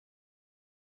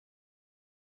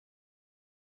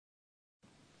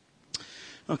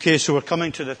Okay, so we're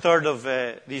coming to the third of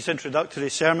these introductory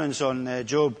sermons on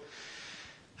Job.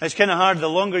 It's kind of hard. The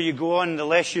longer you go on, the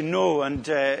less you know. And,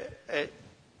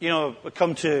 we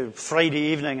come to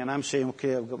Friday evening and I'm saying,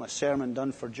 okay, I've got my sermon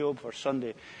done for Job for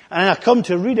Sunday. And I come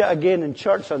to read it again in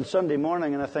church on Sunday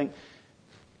morning and I think,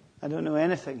 I don't know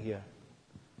anything here.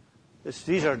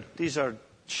 These are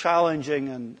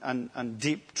challenging and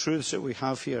deep truths that we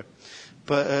have here.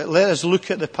 But let us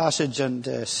look at the passage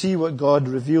and see what God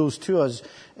reveals to us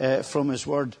from His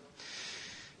Word.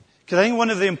 Because I think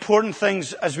one of the important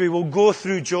things as we will go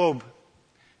through Job,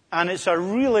 and it's a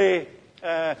really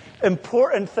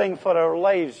important thing for our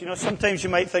lives. You know, sometimes you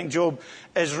might think Job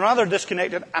is rather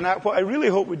disconnected, and what I really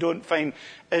hope we don't find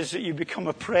is that you become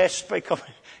oppressed by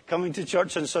coming to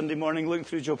church on Sunday morning looking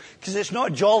through Job, because it's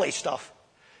not jolly stuff.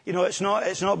 You know, it's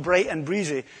not bright and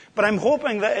breezy. But I'm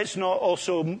hoping that it's not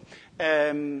also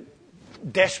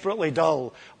desperately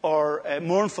dull or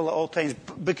mournful at all times.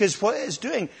 Because what it's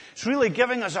doing, it's really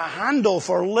giving us a handle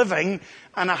for living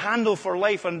and a handle for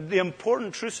life and the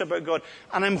important truths about God.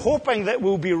 And I'm hoping that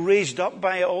we'll be raised up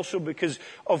by it also because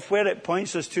of where it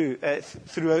points us to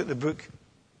throughout the book.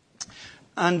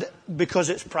 And because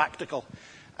it's practical.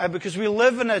 Because we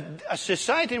live in a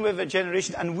society, we have a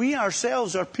generation, and we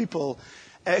ourselves are people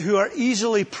who are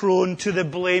easily prone to the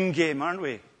blame game, aren't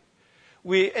we?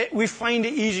 We find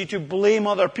it easy to blame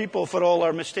other people for all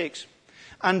our mistakes.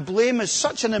 And blame is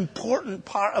such an important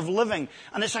part of living.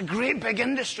 And it's a great big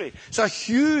industry. It's a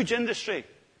huge industry.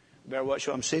 Better watch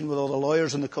what I'm saying with all the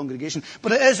lawyers in the congregation.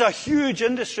 But it is a huge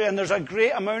industry and there's a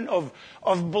great amount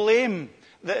of blame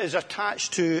that is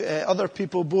attached to other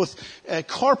people, both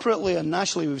corporately and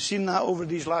nationally. We've seen that over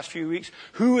these last few weeks.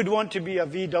 Who would want to be a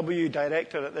VW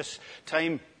director at this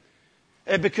time?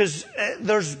 Because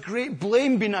there's great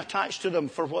blame being attached to them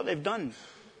for what they've done.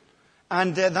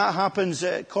 And that happens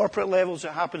at corporate levels,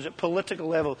 it happens at political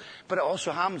level, but it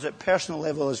also happens at personal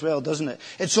level as well, doesn't it?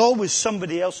 It's always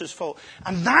somebody else's fault.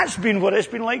 And that's been what it's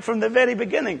been like from the very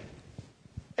beginning.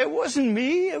 It wasn't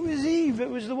me, it was Eve. It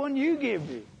was the one you gave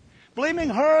me. Blaming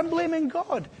her and blaming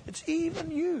God. It's Eve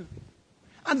and you.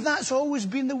 And that's always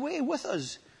been the way with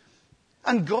us.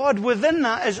 And God within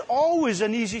that is always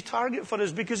an easy target for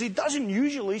us because He doesn't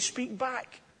usually speak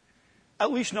back.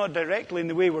 At least not directly in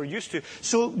the way we're used to.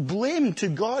 So blame to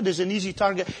God is an easy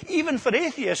target. Even for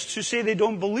atheists who say they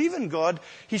don't believe in God,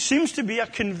 He seems to be a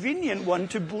convenient one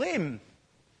to blame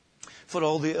for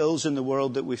all the ills in the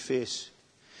world that we face.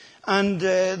 And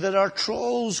there are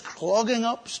trolls clogging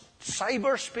up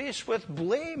cyberspace with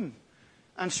blame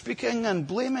and speaking and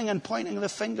blaming and pointing the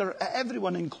finger at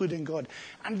everyone, including God.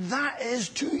 And that is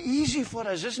too easy for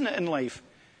us, isn't it, in life?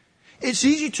 It's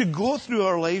easy to go through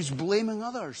our lives blaming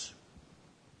others.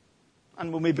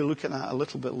 And we'll maybe look at that a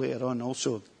little bit later on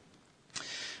also.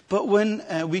 But when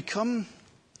we come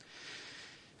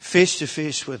face to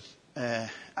face with,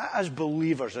 as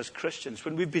believers, as Christians,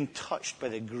 when we've been touched by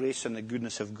the grace and the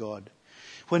goodness of God,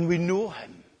 when we know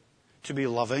Him to be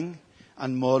loving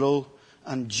and moral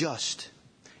and just.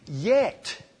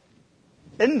 Yet,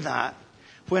 in that,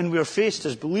 when we're faced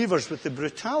as believers with the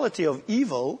brutality of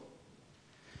evil,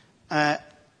 the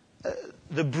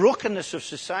brokenness of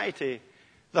society,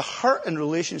 the hurt in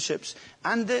relationships,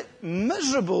 and the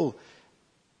miserable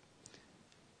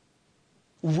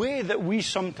way that we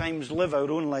sometimes live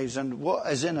our own lives and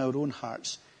what is in our own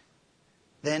hearts,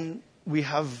 then we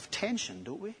have tension,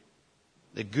 don't we?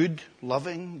 The good,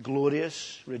 loving,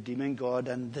 glorious, redeeming God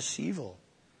and this evil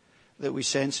that we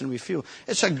sense and we feel.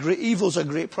 Evil's a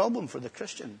great problem for the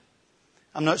Christian.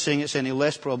 I'm not saying it's any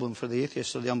less problem for the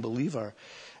atheist or the unbeliever.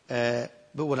 But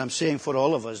what I'm saying for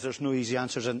all of us, there's no easy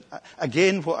answers. And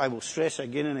again, what I will stress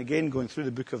again and again going through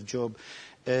the book of Job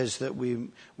is that we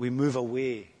move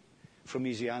away from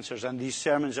easy answers. And these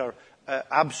sermons are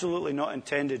absolutely not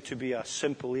intended to be a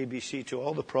simple ABC to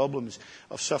all the problems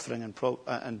of suffering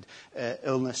and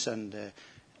illness and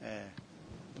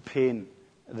pain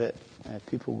that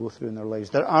people go through in their lives.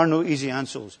 There are no easy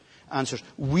answers.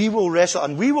 We will wrestle,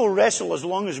 and we will wrestle as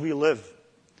long as we live.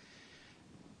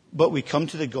 But we come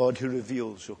to the God who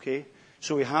reveals, okay?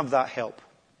 So we have that help.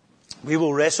 We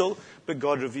will wrestle, but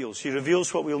God reveals. He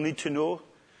reveals what we'll need to know.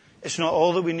 It's not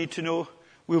all that we need to know.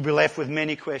 We'll be left with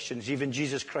many questions. Even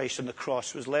Jesus Christ on the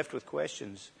cross was left with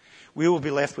questions. We will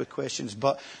be left with questions.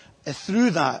 But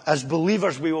through that, as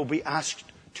believers, we will be asked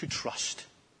to trust.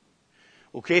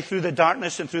 Okay? Through the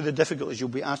darkness and through the difficulties, you'll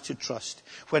be asked to trust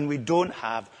when we don't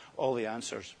have all the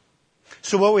answers.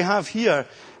 So what we have here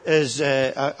is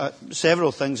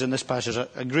several things in this passage,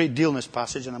 a great deal in this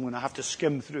passage, and I'm going to have to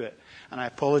skim through it, and I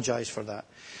apologize for that.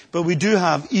 But we do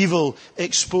have evil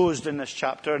exposed in this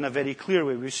chapter in a very clear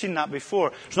way. We've seen that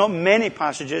before. There's not many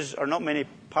passages or not many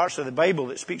parts of the Bible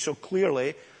that speak so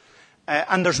clearly,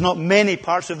 and there's not many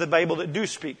parts of the Bible that do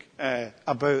speak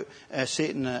about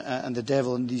Satan and the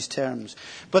devil in these terms.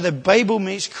 But the Bible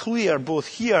makes clear, both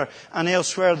here and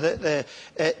elsewhere, that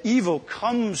evil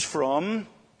comes from,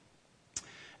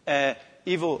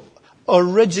 evil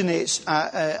originates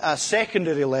at a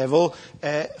secondary level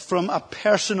from a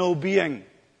personal being.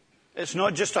 It's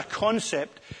not just a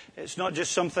concept. It's not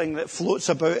just something that floats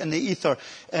about in the ether.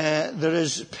 There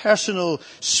is personal,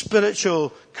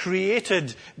 spiritual,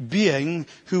 created being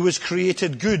who was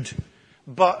created good.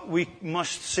 But we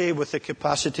must say with the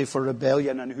capacity for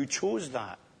rebellion, and who chose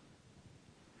that.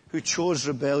 Who chose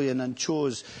rebellion and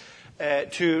chose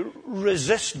to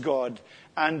resist God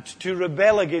and to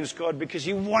rebel against God because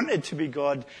he wanted to be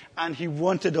God and he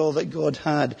wanted all that God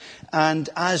had. And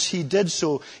as he did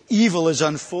so, evil is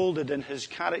unfolded in his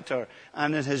character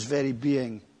and in his very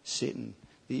being, Satan,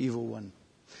 the evil one.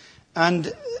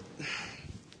 And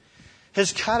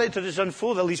his character is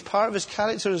unfolded, at least part of his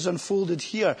character is unfolded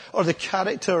here, or the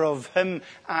character of him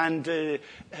and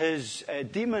his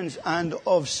demons and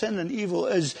of sin and evil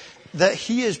is that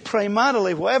he is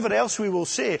primarily, whatever else we will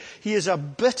say, he is a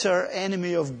bitter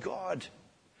enemy of God.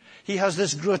 He has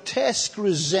this grotesque,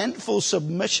 resentful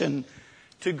submission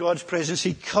to God's presence.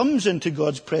 He comes into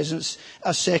God's presence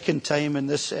a second time in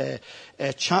this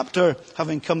chapter,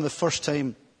 having come the first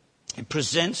time. He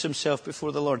presents himself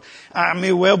before the Lord. I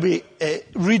may well be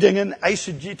reading and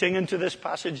eisegeting into this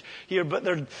passage here, but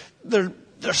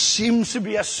there seems to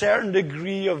be a certain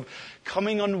degree of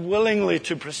coming unwillingly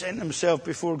to present himself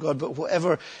before God. But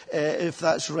whatever, if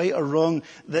that's right or wrong,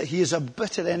 that he is a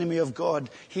bitter enemy of God.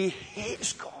 He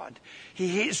hates God. He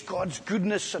hates God's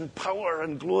goodness and power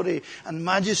and glory and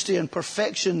majesty and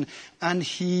perfection. And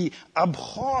he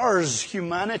abhors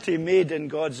humanity made in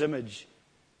God's image.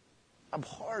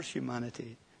 Abhors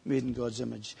humanity made in God's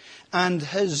image. And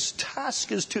his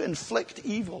task is to inflict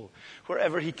evil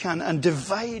wherever he can and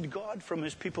divide God from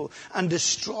his people and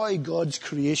destroy God's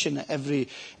creation at every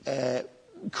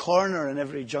corner and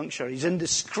every juncture. He's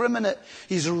indiscriminate,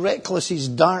 he's reckless, he's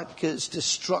dark, it's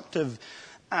destructive.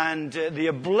 And the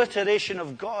obliteration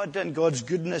of God and God's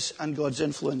goodness and God's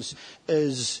influence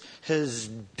is his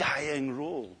dying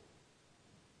role.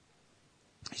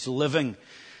 He's living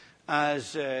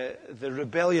as the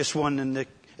rebellious one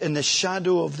in the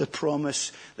shadow of the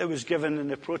promise that was given in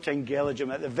the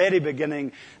Protangelium at the very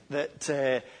beginning, that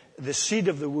the seed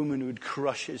of the woman would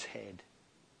crush his head.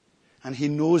 And he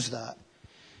knows that.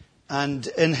 And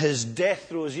in his death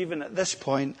throes, even at this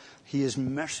point, he is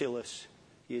merciless.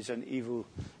 He is an evil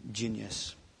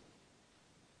genius.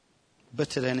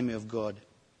 Bitter enemy of God.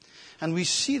 And we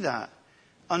see that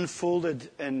unfolded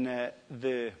in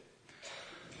the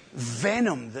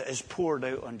venom that is poured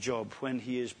out on Job when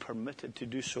he is permitted to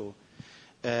do so,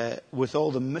 with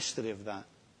all the mystery of that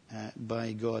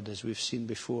by God, as we've seen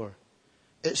before.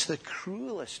 It's the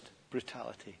cruelest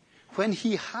brutality. When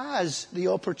he has the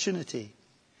opportunity,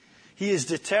 he is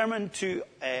determined to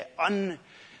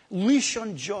unleash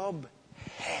on Job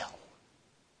hell.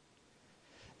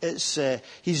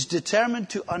 He's determined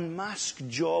to unmask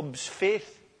Job's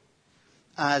faith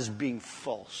as being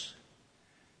false.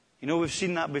 You know, we've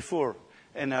seen that before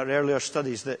in our earlier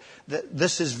studies, that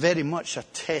this is very much a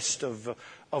test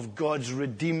of God's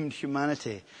redeemed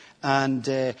humanity.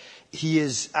 And he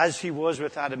is, as he was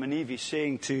with Adam and Eve, he's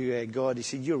saying to God, he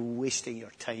said, "You're wasting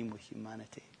your time with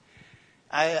humanity.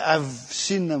 I've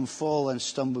seen them fall and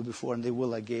stumble before, and they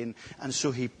will again." And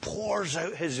so he pours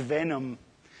out his venom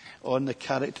on the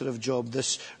character of Job,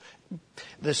 this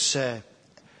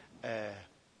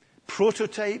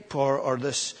prototype or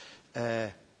this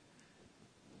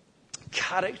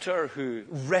character who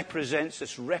represents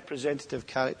this representative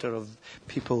character of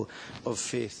people of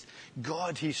faith.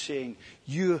 God, he's saying,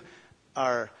 you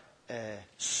are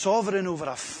sovereign over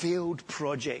a failed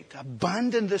project.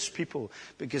 Abandon this people,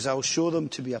 because I'll show them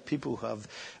to be a people who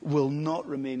will not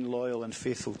remain loyal and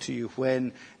faithful to you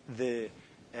when the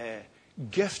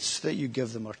gifts that you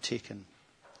give them are taken.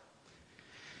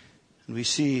 And we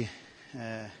see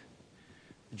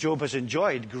Job has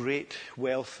enjoyed great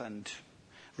wealth and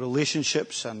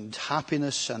relationships and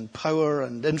happiness and power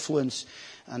and influence,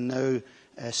 and now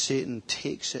Satan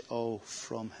takes it all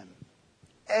from him.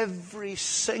 Every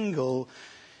single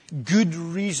good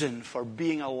reason for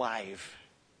being alive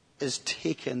is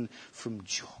taken from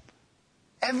Job.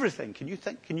 Everything. Can you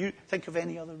think of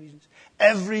any other reasons?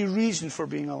 Every reason for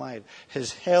being alive.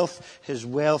 His health, his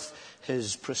wealth,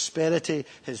 his prosperity,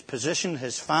 his position,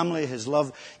 his family, his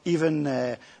love, even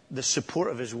the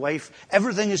support of his wife.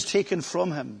 Everything is taken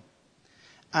from him.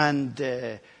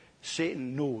 And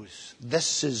Satan knows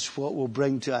this is what will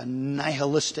bring to a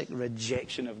nihilistic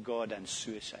rejection of God and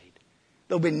suicide.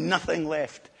 There'll be nothing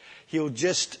left. He'll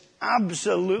just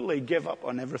absolutely give up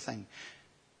on everything.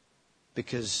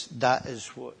 Because that is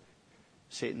what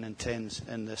Satan intends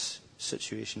in this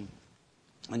situation.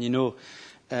 And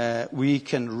we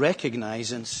can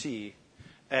recognize and see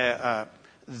the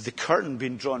curtain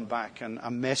being drawn back and a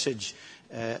message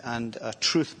and a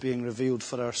truth being revealed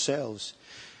for ourselves.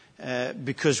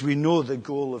 Because we know the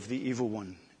goal of the evil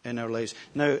one in our lives.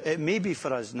 Now, it may be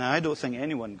for us. Now, I don't think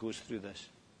anyone goes through this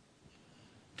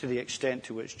to the extent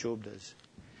to which Job does.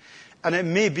 And it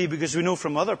may be because we know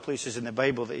from other places in the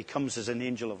Bible that he comes as an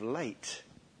angel of light.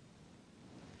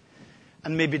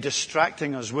 And maybe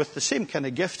distracting us with the same kind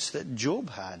of gifts that Job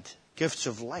had. Gifts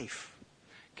of life.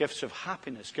 Gifts of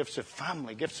happiness. Gifts of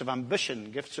family. Gifts of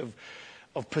ambition. Gifts of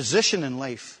position in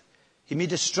life. He may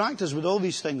distract us with all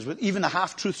these things, with even the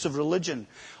half-truths of religion.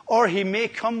 Or he may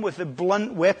come with the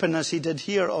blunt weapon, as he did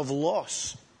here, of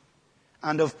loss.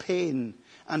 And of pain.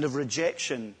 And of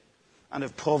rejection. And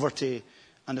of poverty.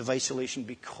 And of isolation,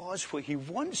 because what he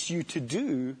wants you to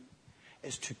do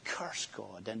is to curse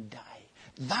God and die.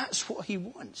 That's what he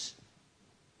wants.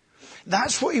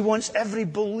 That's what he wants every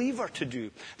believer to do.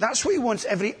 That's what he wants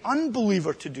every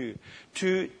unbeliever to do.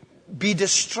 To be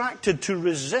distracted, to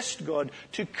resist God,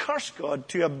 to curse God,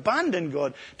 to abandon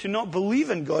God, to not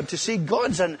believe in God, to say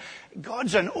God's an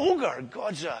ogre,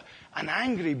 God's an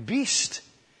angry beast,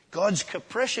 God's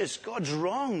capricious, God's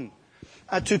wrong.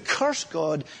 To curse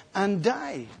God and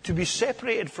die. To be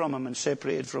separated from him and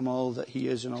separated from all that he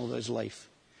is and all that is life.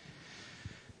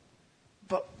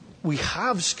 But we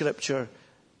have Scripture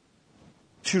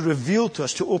to reveal to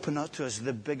us, to open up to us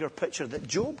the bigger picture that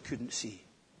Job couldn't see.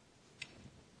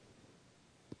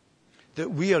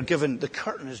 That we are given, the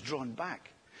curtain is drawn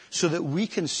back, so that we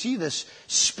can see this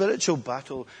spiritual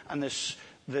battle and this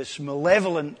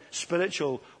malevolent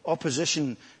spiritual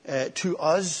opposition to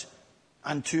us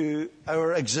and to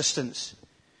our existence.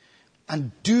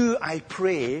 And do, I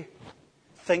pray,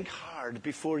 think hard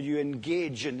before you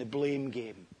engage in the blame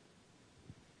game.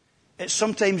 It's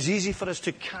sometimes easy for us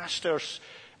to cast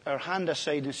our hand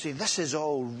aside and say, this is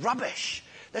all rubbish.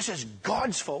 This is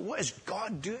God's fault. What is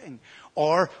God doing?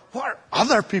 Or, what are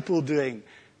other people doing?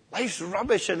 Life's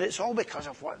rubbish and it's all because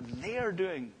of what they're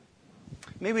doing.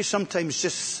 Maybe sometimes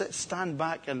just stand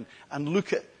back and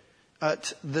look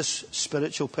at this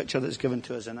spiritual picture that's given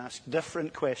to us and ask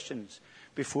different questions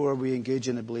before we engage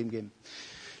in the blame game.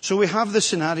 So we have the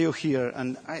scenario here,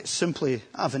 and I simply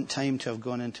haven't time to have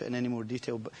gone into it in any more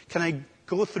detail, but can I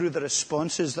go through the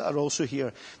responses that are also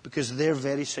here, because they're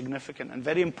very significant and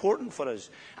very important for us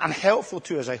and helpful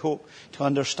to us, I hope, to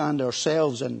understand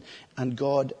ourselves and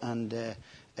God and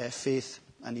faith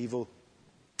and evil.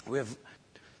 We have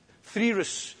three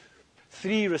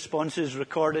responses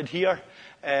recorded here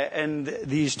in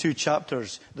these two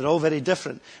chapters. They're all very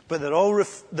different, but they're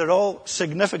all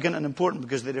significant and important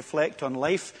because they reflect on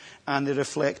life and they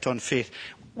reflect on faith.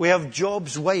 We have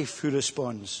Job's wife who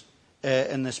responds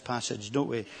in this passage, don't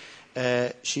we?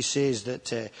 She says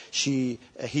that he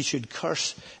should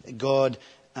curse God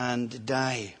and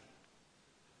die.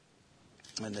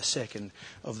 And the second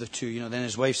of the two, then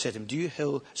his wife said to him, "Do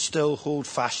you still hold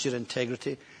fast your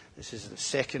integrity?" This is the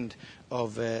second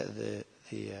of the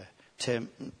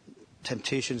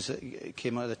temptations that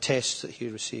came out of the tests that he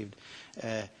received.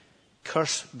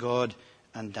 Curse God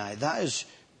and die. That is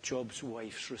Job's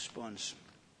wife's response.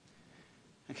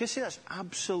 And can I say that's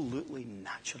absolutely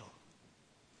natural?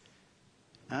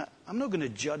 I'm not going to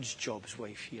judge Job's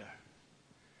wife here.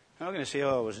 I'm not going to say,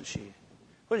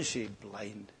 wasn't she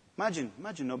blind? Imagine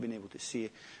not being able to see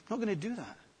it. I'm not going to do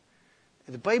that.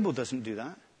 The Bible doesn't do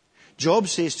that. Job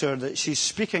says to her that she's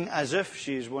speaking as if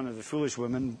she is one of the foolish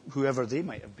women, whoever they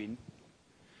might have been.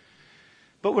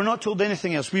 But we're not told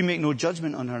anything else. We make no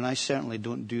judgment on her, and I certainly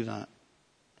don't do that.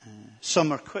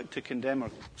 Some are quick to condemn her.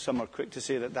 Some are quick to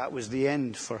say that was the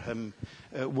end for him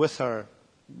with her.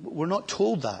 We're not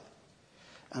told that.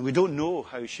 And we don't know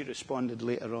how she responded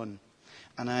later on.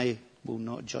 And I will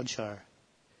not judge her.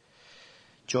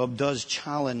 Job does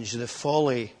challenge the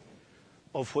folly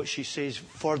of what she says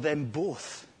for them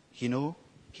both.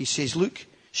 He says, look,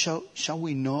 shall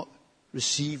we not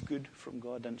receive good from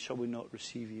God, and shall we not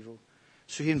receive evil?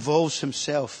 So he involves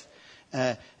himself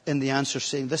in the answer,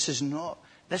 saying, this is not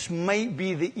This might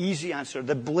be the easy answer.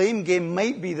 The blame game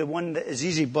might be the one that is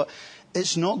easy, but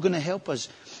it's not going to help us.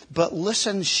 But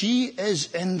listen, she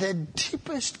is in the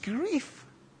deepest grief.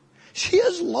 She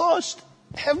has lost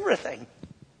everything.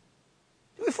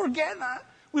 Do we forget that?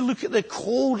 We look at the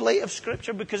cold light of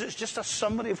Scripture because it's just a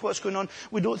summary of what's going on.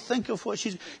 We don't think of what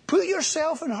she's... Put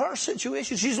yourself in her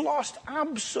situation. She's lost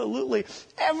absolutely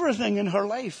everything in her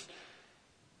life.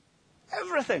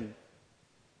 Everything.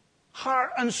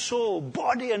 Heart and soul,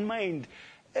 body and mind.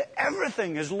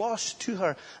 Everything is lost to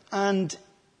her. And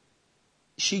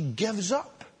she gives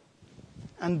up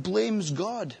and blames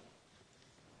God.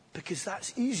 Because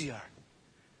that's easier.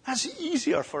 That's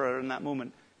easier for her in that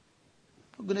moment.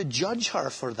 I'm not going to judge her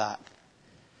for that.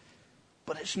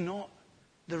 But it's not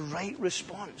the right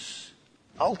response.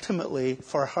 Ultimately,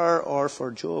 for her or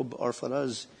for Job or for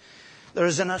us. There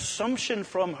is an assumption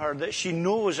from her that she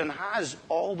knows and has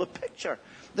all the picture.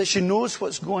 That she knows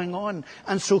what's going on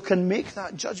and so can make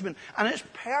that judgment. And it's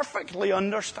perfectly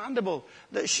understandable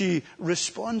that she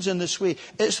responds in this way.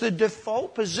 It's the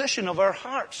default position of our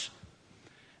hearts.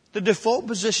 The default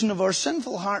position of our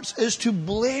sinful hearts is to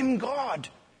blame God.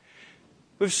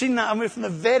 We've seen that from the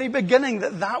very beginning,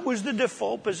 that was the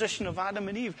default position of Adam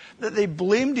and Eve. That they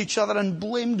blamed each other and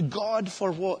blamed God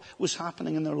for what was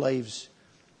happening in their lives.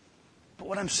 But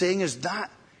what I'm saying is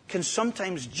that can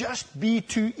sometimes just be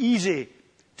too easy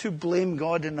to blame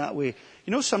God in that way.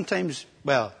 You know, sometimes,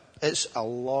 well, it's a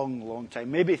long, long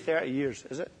time. Maybe 30 years,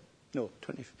 is it? No,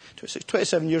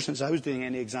 27 years since I was doing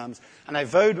any exams. And I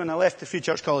vowed when I left the Free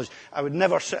Church College, I would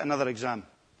never sit another exam.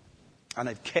 And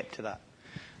I've kept to that.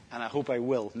 And I hope I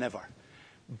will, never.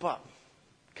 But,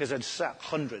 because I'd sat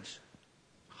hundreds.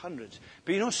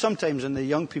 But you know, sometimes, and the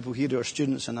young people here who are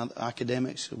students and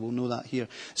academics will know that here,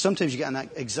 sometimes you get an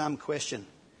exam question,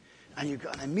 and you've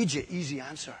got an immediate, easy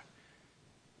answer.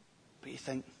 But you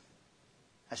think,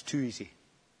 that's too easy.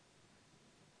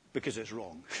 Because it's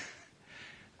wrong.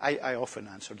 I often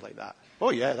answered like that. Oh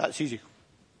yeah, that's easy.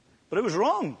 But it was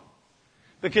wrong.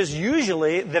 Because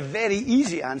usually the very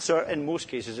easy answer, in most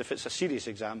cases, if it's a serious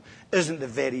exam, isn't the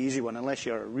very easy one, unless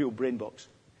you're a real brain box.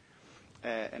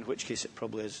 In which case it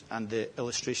probably is. And the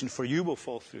illustration for you will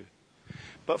fall through.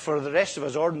 But for the rest of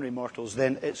us ordinary mortals,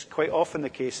 then it's quite often the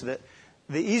case that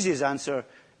the easiest answer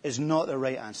is not the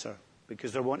right answer.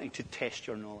 Because they're wanting to test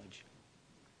your knowledge.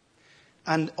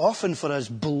 And often for us,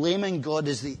 blaming God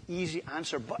is the easy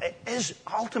answer. But it is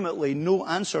ultimately no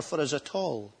answer for us at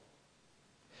all.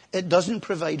 It doesn't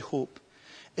provide hope.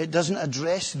 It doesn't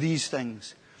address these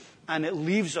things. And it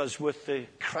leaves us with the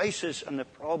crisis and the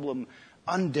problem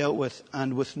undealt with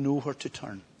and with nowhere to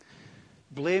turn.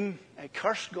 Blame,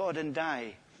 curse God and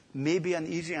die may be an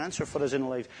easy answer for us in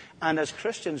life. And as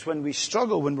Christians, when we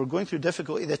struggle, when we're going through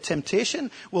difficulty, the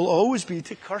temptation will always be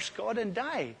to curse God and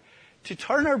die. To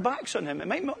turn our backs on Him. It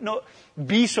might not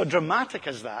be so dramatic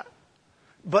as that.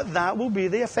 But that will be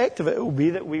the effect of it. It will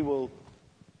be that we will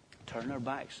turn our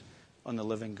backs on the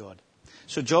living God.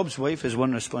 So Job's wife is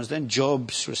one response. Then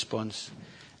Job's response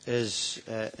is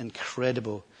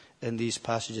incredible in these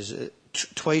passages.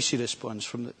 Twice he responds.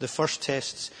 From the first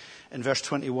tests in verse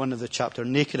 21 of the chapter.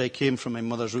 Naked I came from my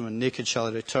mother's womb, and naked shall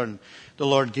I return. The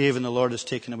Lord gave, and the Lord has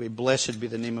taken away. Blessed be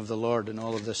the name of the Lord. In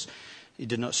all of this, he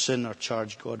did not sin or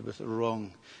charge God with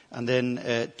wrong. And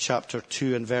then chapter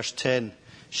 2 and verse 10.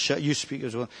 You speak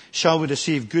as well. Shall we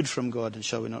receive good from God, and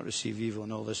shall we not receive evil?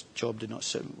 And all this, Job did not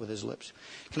sit with his lips.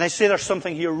 Can I say there's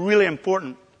something here really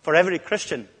important for every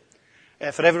Christian,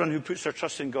 for everyone who puts their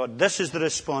trust in God? This is the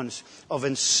response of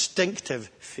instinctive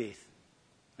faith.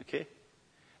 Okay?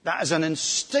 That is an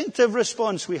instinctive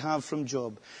response we have from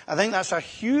Job. I think that's a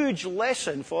huge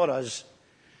lesson for us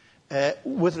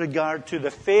with regard to the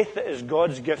faith that is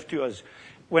God's gift to us.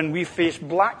 When we face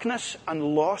blackness and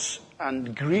loss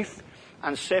and grief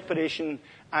and separation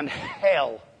and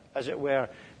hell, as it were,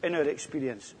 in our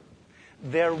experience,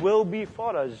 there will be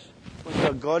for us, when we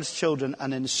are God's children,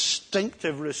 an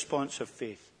instinctive response of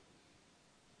faith.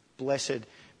 Blessed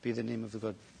be the name of the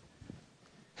God.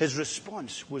 His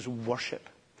response was worship.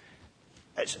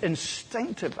 It's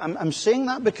instinctive. I'm saying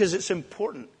that because it's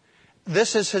important.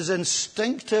 This is his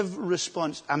instinctive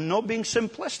response. I'm not being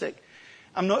simplistic.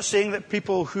 I'm not saying that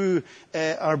people who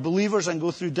are believers and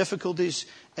go through difficulties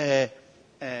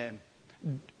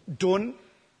don't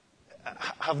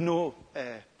have no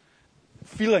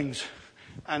feelings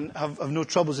and have no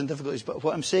troubles and difficulties. But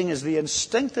what I'm saying is the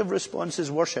instinctive response is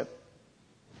worship.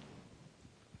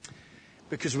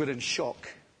 Because we're in shock.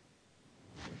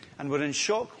 And we're in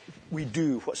shock, we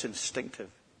do what's instinctive.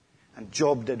 And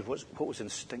Job did what was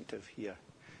instinctive here.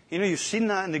 You know, you've seen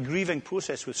that in the grieving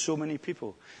process with so many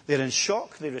people. They're in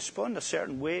shock, they respond a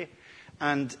certain way,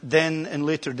 And then in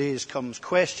later days comes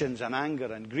questions and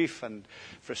anger and grief and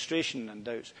frustration and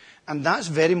doubts. And that's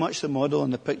very much the model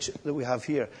in the picture that we have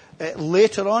here.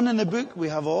 Later on in the book, we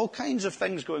have all kinds of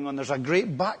things going on. There's a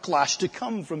great backlash to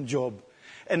come from Job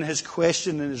in his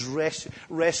question and his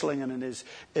wrestling and in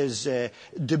his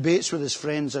debates with his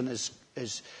friends and his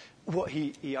what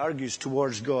he argues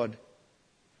towards God.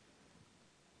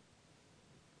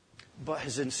 But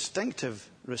his instinctive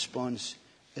response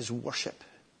is worship.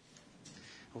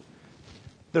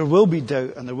 There will be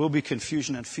doubt and there will be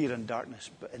confusion and fear and darkness,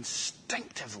 but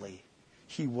instinctively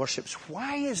he worships.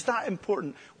 Why is that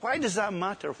important? Why does that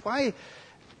matter? Why?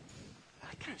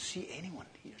 I can't see anyone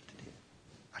here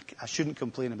today. I shouldn't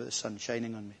complain about the sun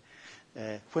shining on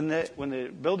me. When the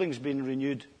building's been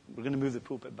renewed, we're going to move the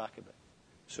pulpit back a bit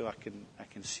so I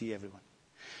can see everyone.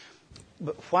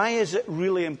 But why is it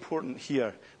really important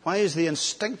here? Why is the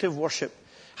instinctive worship?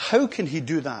 How can he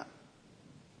do that?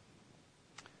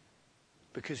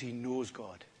 Because he knows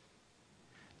God.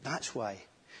 That's why.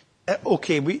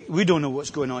 Okay, we don't know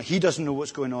what's going on. He doesn't know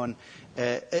what's going on.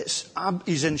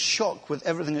 He's in shock with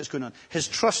everything that's going on. His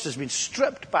trust has been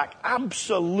stripped back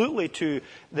absolutely to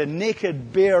the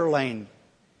naked, bare line.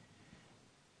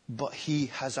 But he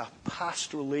has a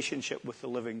past relationship with the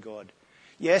living God.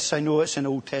 Yes, I know it's in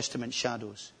Old Testament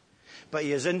shadows. But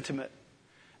he has intimate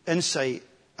insight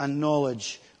and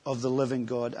knowledge of the living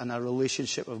God and a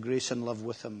relationship of grace and love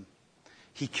with him.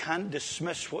 He can't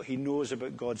dismiss what he knows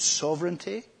about God's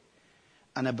sovereignty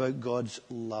and about God's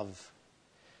love.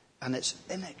 And it's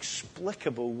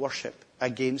inexplicable worship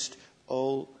against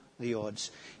all the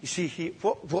odds. You see,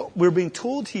 what we're being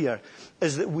told here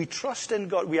is that we trust in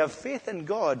God. We have faith in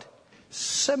God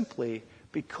simply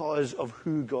because of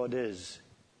who God is,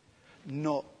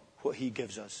 not what he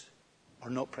gives us, or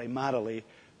not primarily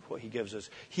what he gives us.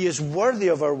 He is worthy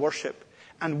of our worship.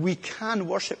 And we can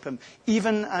worship him,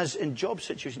 even as in Job's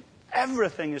situation,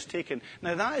 everything is taken.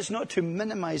 Now that is not to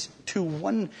minimize to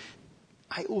one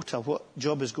iota what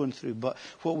Job is going through, but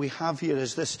what we have here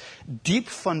is this deep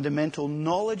fundamental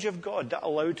knowledge of God that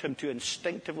allowed him to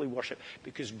instinctively worship,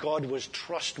 because God was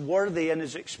trustworthy in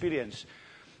his experience.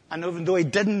 And even though he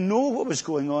didn't know what was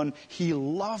going on, he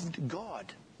loved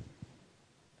God.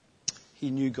 He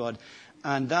knew God.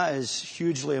 And that is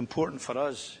hugely important for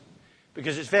us.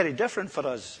 Because it's very different for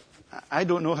us. I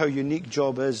don't know how unique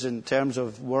Job is in terms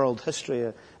of world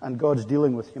history and God's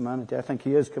dealing with humanity. I think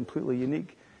he is completely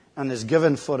unique and is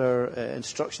given for our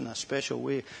instruction in a special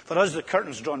way. For us, the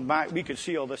curtain's drawn back. We could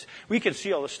see all this. We could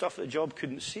see all the stuff that Job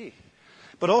couldn't see.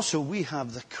 But also we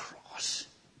have the cross.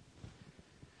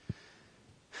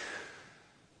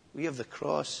 We have the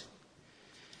cross.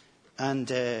 And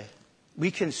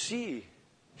we can see,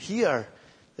 hear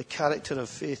the character of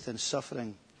faith in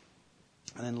suffering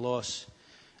and in loss.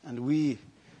 And we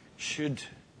should,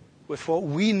 with what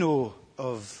we know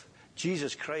of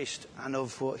Jesus Christ and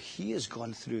of what he has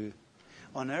gone through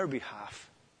on our behalf,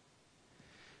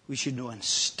 we should know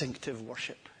instinctive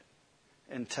worship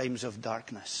in times of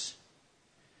darkness.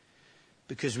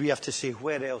 Because we have to say,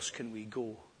 where else can we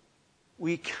go?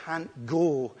 We can't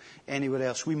go anywhere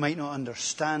else. We might not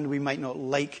understand, we might not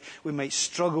like, we might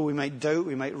struggle, we might doubt,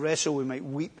 we might wrestle, we might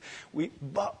weep.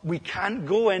 But we can't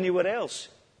go anywhere else.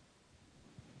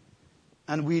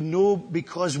 And we know,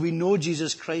 because we know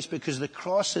Jesus Christ, because the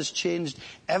cross has changed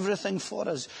everything for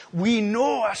us. We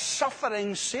know a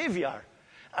suffering Saviour.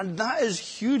 And that is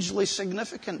hugely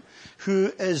significant.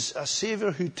 Who is a Saviour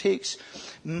who takes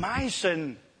my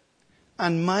sin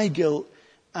and my guilt,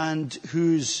 and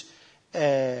whose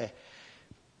death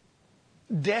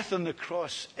on the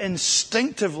cross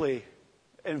instinctively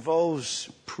involves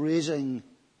praising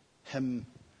him,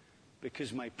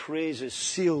 because my praise is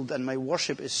sealed and my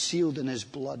worship is sealed in his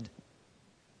blood.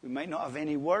 We might not have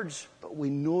any words, but we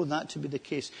know that to be the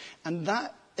case. And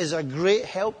that is a great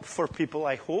help for people,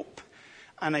 I hope.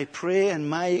 And I pray in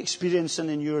my experience and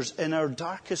in yours, in our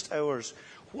darkest hours.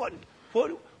 What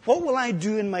will I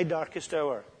do in my darkest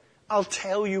hour? I'll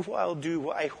tell you what I'll do,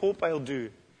 what I hope I'll do.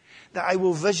 That I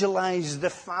will visualize the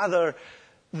Father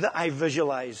that I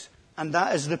visualize. And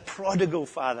that is the prodigal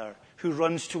Father who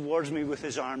runs towards me with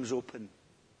his arms open.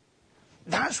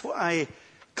 That's what I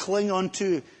cling on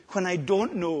to when I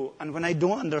don't know and when I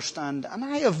don't understand. And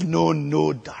I have known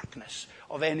no darkness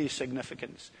of any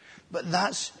significance. But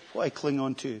that's what I cling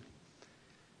on to.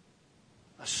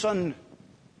 A son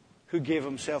who gave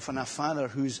himself, and a Father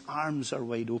whose arms are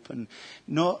wide open.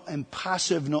 Not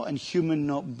impassive, not inhuman,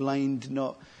 not blind,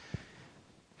 not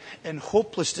in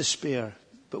hopeless despair,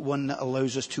 but one that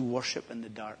allows us to worship in the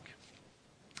dark.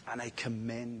 And I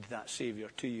commend that Saviour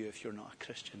to you if you're not a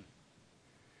Christian.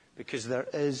 Because there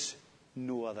is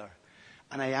no other.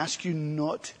 And I ask you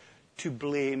not to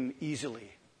blame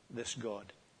easily this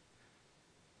God.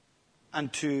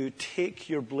 And to take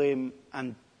your blame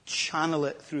and channel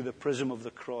it through the prism of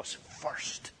the cross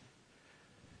first.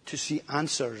 To see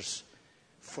answers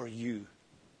for you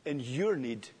in your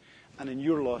need and in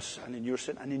your loss and in your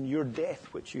sin and in your death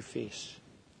which you face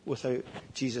without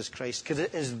Jesus Christ. Because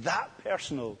it is that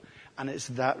personal and it's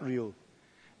that real.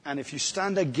 And if you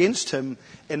stand against him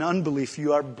in unbelief,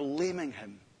 you are blaming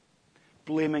him.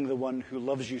 Blaming the one who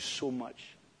loves you so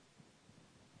much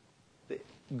that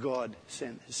God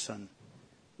sent his Son.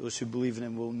 Those who believe in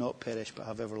him will not perish but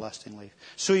have everlasting life.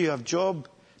 So you have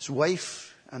Job's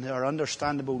wife and her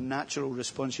understandable natural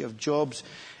response. You have Job's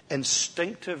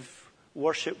instinctive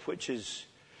worship, which is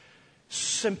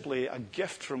simply a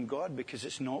gift from God because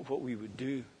it's not what we would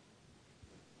do.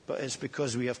 But it's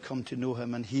because we have come to know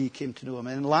him and he came to know him.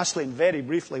 And lastly, and very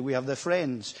briefly, we have the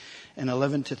friends in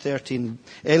 11 to 13.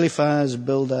 Eliphaz,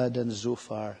 Bildad and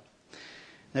Zophar.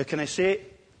 Now can I say,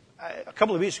 a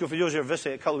couple of weeks ago, for those who are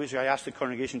visiting, a couple of weeks ago I asked the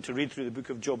congregation to read through the book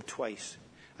of Job twice.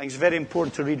 I think it's very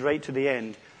important to read right to the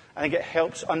end. I think it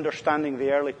helps understanding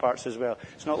the early parts as well.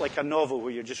 It's not like a novel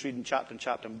where you're just reading chapter and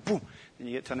chapter and boom, and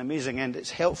you get to an amazing end.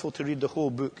 It's helpful to read the whole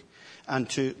book and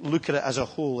to look at it as a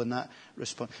whole in that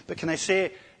response. But can I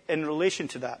say, in relation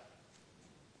to that,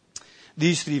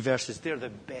 these 3 verses, they're the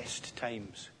best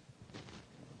times.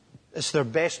 It's their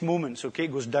best moments, okay?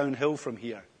 It goes downhill from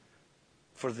here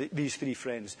for these 3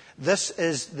 friends. This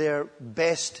is their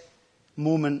best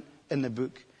moment in the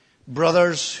book.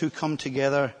 Brothers who come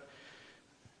together.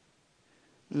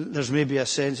 There's maybe a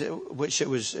sense which it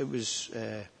was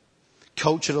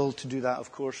cultural to do that,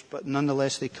 of course, but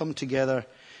nonetheless they come together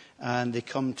and they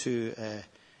come to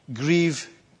grieve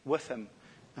with him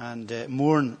and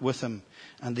mourn with him,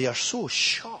 and they are so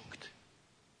shocked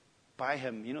by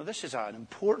him. You know, this is an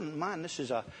important man. This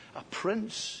is a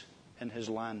prince in his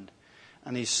land,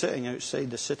 and he's sitting outside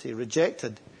the city,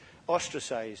 rejected,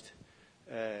 ostracized,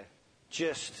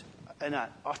 just in an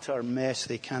utter mess.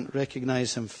 They can't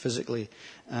recognize him physically,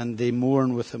 and they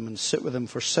mourn with him and sit with him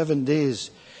for 7 days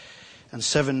and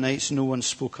 7 nights. No one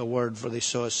spoke a word, for they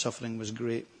saw his suffering was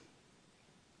great.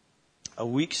 A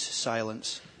week's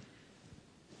silence.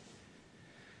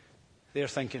 They're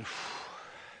thinking,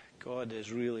 God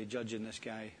is really judging this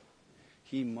guy.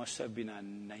 He must have been a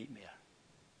nightmare.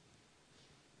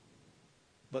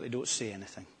 But they don't say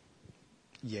anything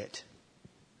yet.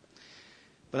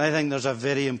 But I think there's a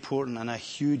very important and a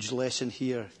huge lesson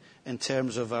here in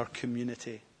terms of our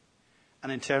community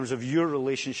and in terms of your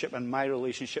relationship and my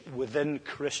relationship within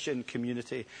Christian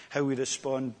community, how we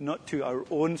respond not to our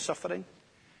own suffering,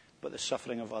 but the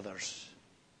suffering of others.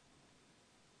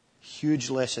 Huge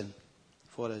lesson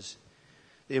for us.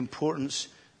 The importance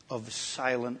of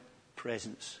silent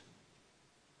presence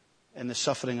in the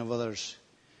suffering of others.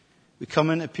 We come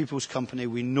into people's company,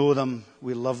 we know them,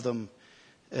 we love them.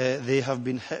 They have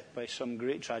been hit by some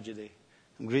great tragedy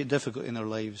and great difficulty in their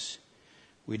lives.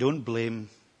 We don't blame.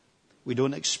 We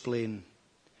don't explain.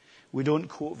 We don't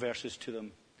quote verses to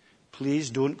them. Please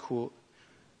don't quote,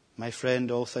 "My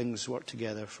friend, all things work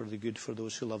together for the good for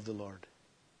those who love the Lord."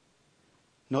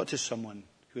 Not to someone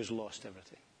who has lost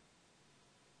everything.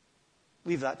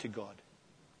 Leave that to God.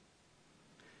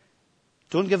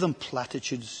 Don't give them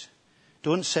platitudes.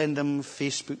 Don't send them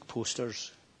Facebook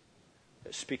posters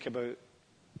that speak about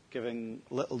giving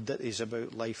little ditties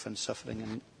about life and suffering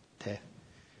and death.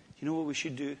 You know what we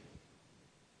should do?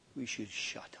 We should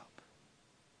shut up.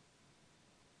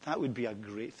 That would be a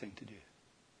great thing to do.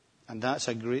 And that's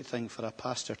a great thing for a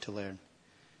pastor to learn.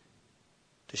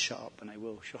 To shut up, and I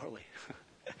will shortly.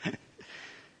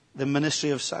 The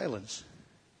ministry of silence.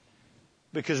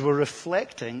 Because we're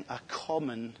reflecting a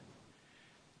common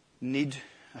need,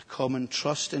 a common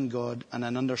trust in God and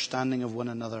an understanding of one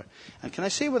another. And can I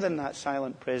say within that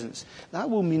silent presence, that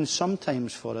will mean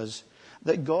sometimes for us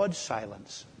that God's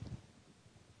silence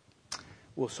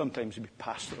will sometimes be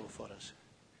pastoral for us.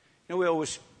 You know, we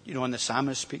always, when the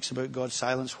psalmist speaks about God's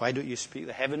silence, why don't you speak?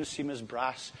 The heavens seem as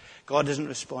brass. God isn't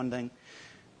responding.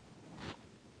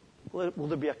 Will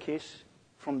there be a case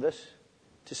from this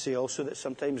to say also that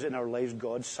sometimes in our lives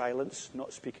God's silence,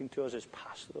 not speaking to us, is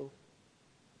pastoral?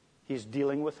 He's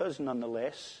dealing with us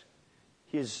nonetheless.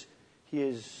 He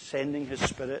is sending his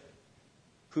Spirit,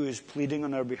 who is pleading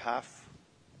on our behalf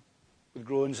with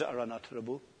groans that are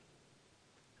unutterable,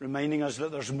 reminding us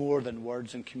that there's more than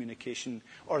words in communication,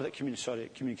 or that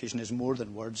communication is more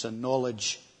than words and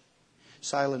knowledge,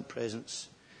 silent presence,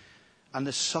 and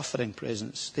the suffering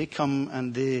presence. They come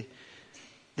and they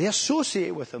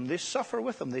associate with him, they suffer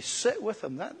with him, they sit with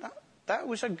him. That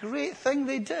was a great thing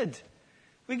they did.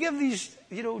 We give these,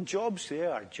 jobs. They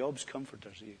are jobs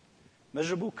comforters.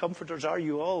 Miserable comforters are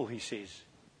you all, he says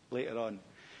later on.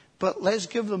 But let's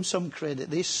give them some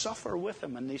credit. They suffer with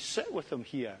him and they sit with him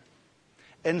here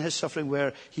in his suffering,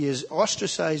 where he is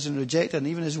ostracized and rejected. And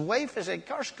even his wife has said,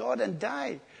 curse God and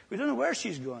die. We don't know where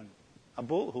she's gone. A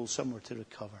bolt hole somewhere to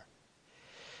recover.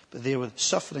 But there with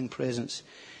suffering presence.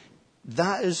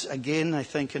 That is, again, I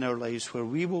think, in our lives where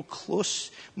we will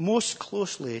most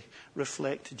closely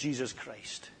reflect Jesus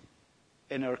Christ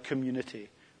in our community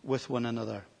with one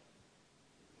another.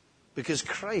 Because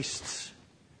Christ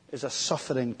is a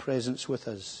suffering presence with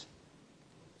us.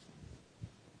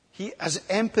 He has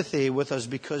empathy with us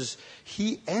because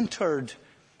he entered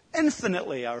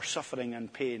infinitely our suffering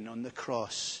and pain on the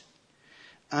cross.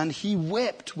 And he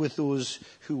wept with those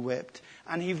who wept.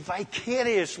 And he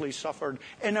vicariously suffered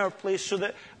in our place so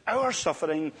that our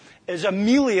suffering is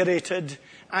ameliorated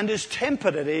and is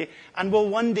temporary and will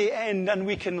one day end, and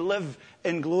we can live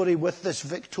in glory with this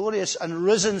victorious and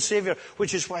risen Saviour,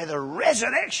 which is why the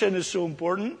resurrection is so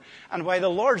important and why the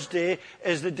Lord's Day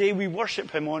is the day we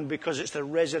worship him on, because it's the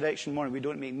resurrection morning. We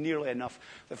don't make nearly enough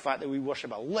the fact that we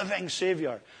worship a living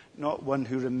Saviour, not one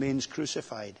who remains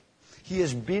crucified. He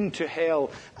has been to hell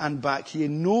and back. He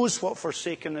knows what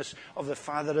forsakenness of the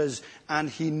Father is, and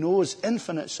he knows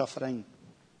infinite suffering.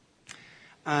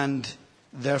 And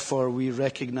therefore we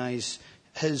recognize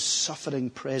his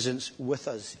suffering presence with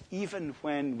us, even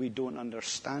when we don't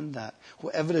understand that,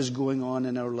 whatever is going on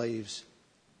in our lives.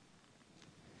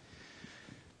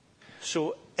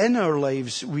 So in our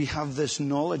lives, we have this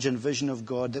knowledge and vision of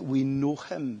God that we know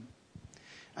him.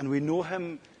 And we know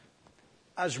him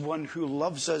as one who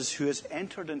loves us, who has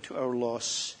entered into our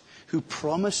loss, who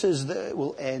promises that it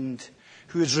will end,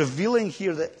 who is revealing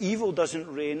here that evil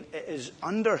doesn't reign. It is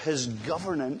under his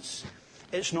governance.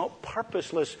 It's not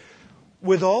purposeless,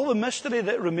 with all the mystery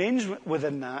that remains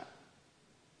within that.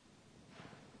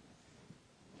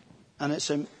 And it's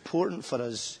important for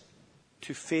us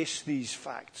to face these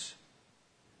facts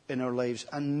in our lives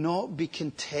and not be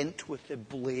content with the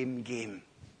blame game.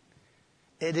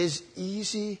 It is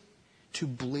easy to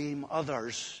blame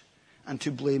others and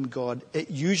to blame God. It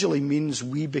usually means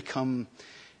we become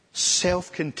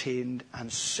self-contained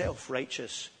and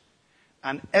self-righteous.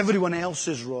 And everyone else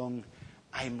is wrong,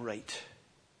 I'm right.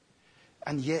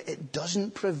 And yet it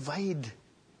doesn't provide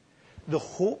the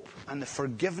hope and the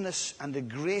forgiveness and the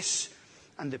grace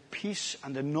and the peace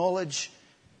and the knowledge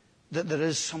that there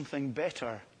is something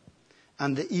better.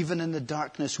 And that even in the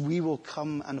darkness we will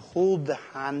come and hold the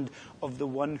hand of the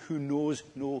one who knows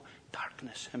no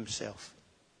darkness himself.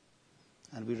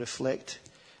 And we reflect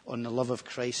on the love of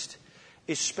Christ,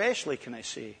 especially, can I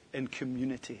say, in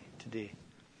community today.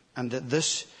 And that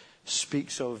this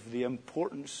speaks of the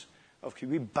importance of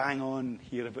community. We bang on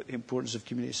here about the importance of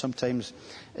community. Sometimes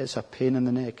it's a pain in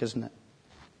the neck, isn't it?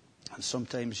 And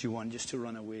sometimes you want just to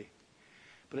run away.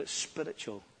 But it's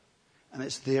spiritual. And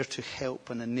it's there to help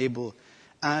and enable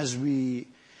as we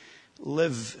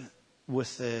live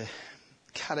with the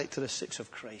characteristics of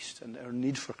Christ and our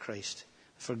need for Christ,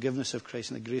 the forgiveness of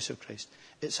Christ and the grace of Christ.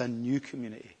 It's a new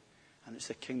community. And it's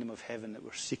the kingdom of heaven that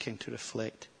we're seeking to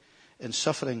reflect in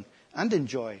suffering and in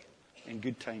joy, in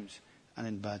good times and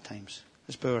in bad times.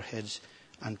 Let's bow our heads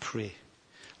and pray.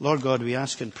 Lord God, we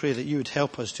ask and pray that you would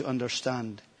help us to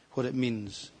understand what it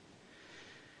means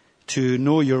to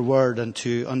know your word and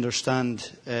to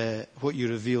understand what you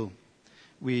reveal.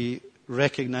 We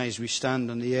recognize we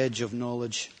stand on the edge of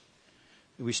knowledge.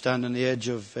 We stand on the edge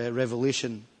of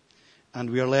revelation, and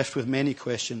we are left with many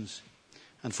questions.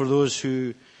 And for those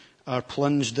who are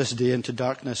plunged this day into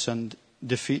darkness and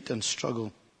defeat and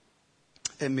struggle,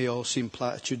 it may all seem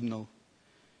platitudinal.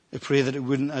 I pray that it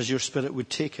wouldn't, as your Spirit would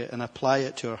take it and apply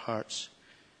it to our hearts,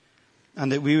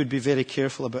 and that we would be very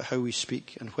careful about how we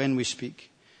speak and when we speak,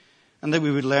 and that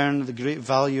we would learn the great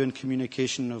value in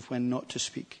communication of when not to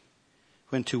speak,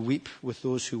 when to weep with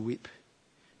those who weep,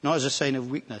 not as a sign of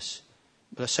weakness,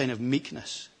 but a sign of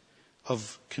meekness,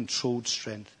 of controlled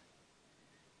strength.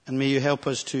 And may you help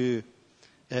us to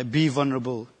be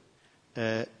vulnerable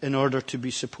in order to be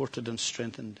supported and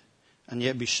strengthened, and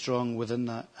yet be strong within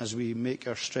that as we make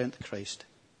our strength Christ.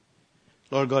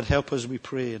 Lord God, help us, we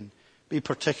pray, and be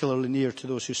particularly near to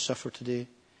those who suffer today,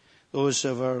 those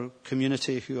of our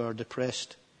community who are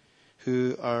depressed,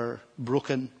 who are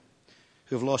broken,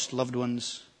 who have lost loved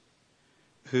ones,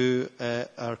 who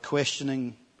are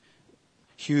questioning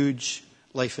huge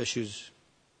life issues.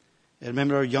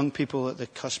 Remember our young people at the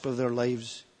cusp of their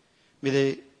lives. May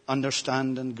they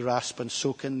understand and grasp and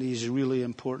soak in these really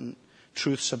important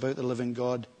truths about the living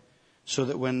God, so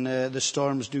that when the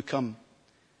storms do come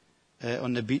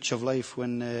on the beach of life,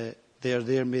 when they are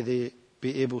there, may they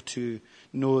be able to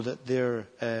know that their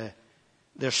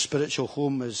spiritual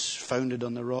home is founded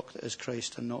on the rock that is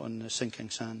Christ and not on the sinking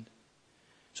sand.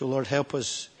 So Lord, help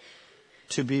us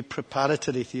to be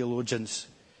preparatory theologians,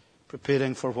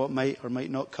 preparing for what might or might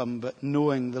not come, but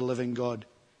knowing the living God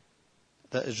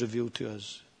that is revealed to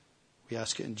us. We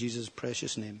ask it in Jesus'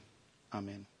 precious name.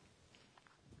 Amen.